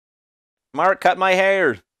Mark, cut my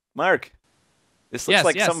hair. Mark. This looks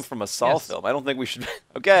like yes, something from a Saw film. I don't think we should...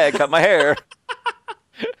 Okay, I cut my hair.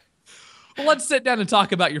 Well, let's sit down and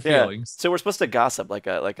talk about your feelings. So we're supposed to gossip like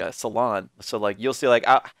a salon. So like you'll see like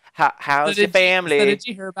how's your family? So did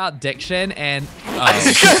you hear about diction and?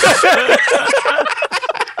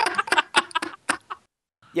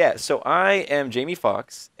 Yeah. So I am Jamie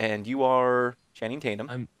Foxx, and you are Channing Tatum.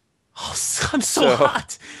 I'm so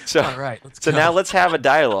hot. So all right. Let's go. now let's have a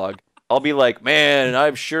dialogue. I'll be like, man,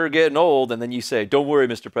 I'm sure getting old, and then you say, "Don't worry,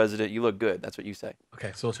 Mr. President, you look good." That's what you say.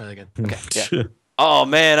 Okay, so we'll try that again. Okay. Yeah. Oh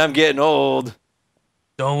man, I'm getting old.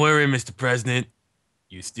 Don't worry, Mr. President.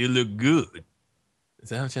 You still look good. Is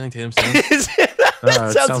that how Channing Tatum sounds?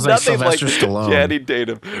 That sounds like nothing Sylvester Stallone. Channing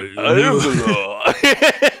Tatum.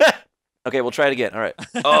 Okay, we'll try it again. All right.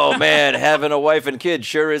 Oh man, having a wife and kid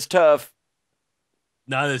sure is tough.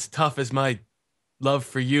 Not as tough as my love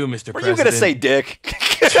for you, Mr. Were President. you gonna say dick?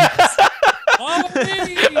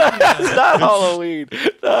 Halloween! It's not Halloween.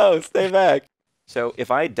 No, stay back. So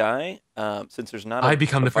if I die, since there's not, I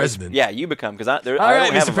become the president. Yeah, you become because All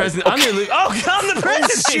right, Mr. President. I'm gonna. Oh, I'm the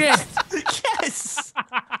president. Shit! Yes.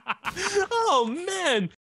 Oh man.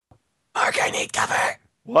 Mark, I need cover.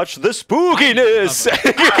 Watch the spookiness.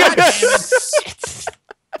 Shit.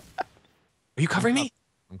 Are you covering me?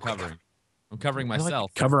 I'm covering. I'm covering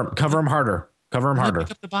myself. Cover him harder. Cover him harder.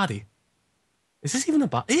 Pick up the body. Is this even a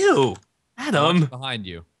body? Ew, Adam. Behind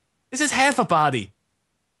you. This is half a body.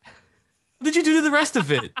 What did you do to the rest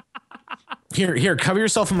of it? Here, cover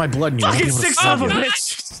yourself in my blood. And you won't be Fucking able to sick stab son of a you.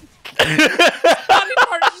 bitch. Body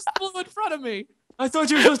part just flew in front of me. I thought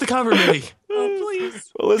you were supposed to cover me. Oh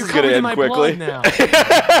please. Well, this You're is gonna covered in end my quickly. blood now.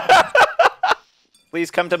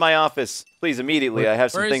 Please come to my office. Please, immediately. I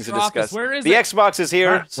have some Where is things to your office? discuss. Where is the it? Xbox is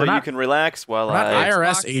here, We're so you not- can relax while We're not I...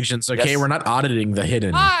 IRS agents, okay? Yes. We're not auditing the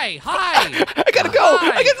hidden. Hi. I gotta go.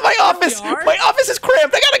 I get to my office. we are. My office is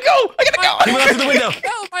cramped. I gotta go. He went out through the window.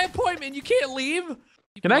 No, my appointment. You can't leave.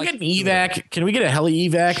 Can I get an evac? Can we get a heli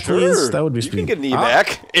evac, Sure. please? That would be You sweet. can get an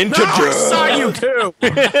evac. Into I saw you too.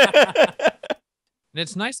 And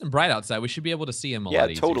it's nice and bright outside. We should be able to see him a Yeah,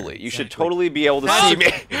 lot easier. totally. You should Exactly. totally be able to see me.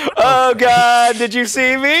 Oh, God. Did you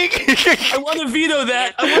see me? I want to veto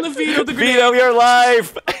that. I want to veto the grenade. Veto your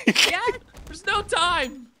life. Yeah, there's no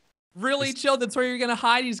time. Really, Chill, that's where you're going to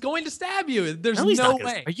hide. He's going to stab you. There's No, he's no not gonna-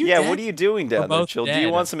 way. Are you Yeah, dead? what are you doing down there, both Chill? Do dead. you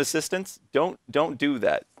want some assistance? Don't do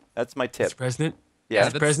that. That's my tip. Mr. President? Yeah.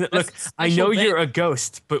 Mr. President, that's look, a I special know bit. you're a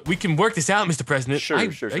ghost, but we can work this out, Mr. President. Sure, I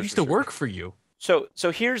sure, used to sure. work for you. So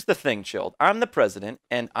here's the thing, Chilled. I'm the president,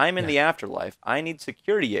 and I'm in the afterlife. I need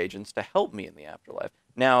security agents to help me in the afterlife.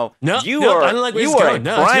 Now, you I are don't like where you this is are going. a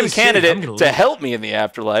No, it's prime really shitty. I'm candidate gonna to leave. help me in the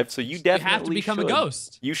afterlife, so you You definitely have to become a should.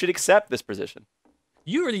 ghost. You should accept this position.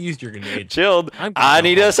 You already used your grenade. Chilled. I'm gonna I go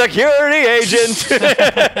need home. a security agent.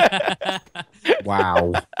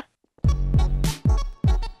 Wow.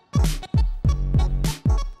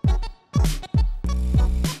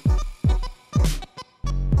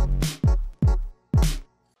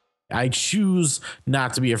 I choose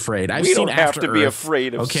not to be afraid. I've We seen don't have After to be Earth,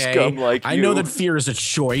 afraid of okay? scum like I know you. that fear is a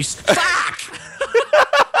choice.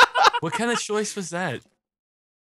 What kind of choice was that?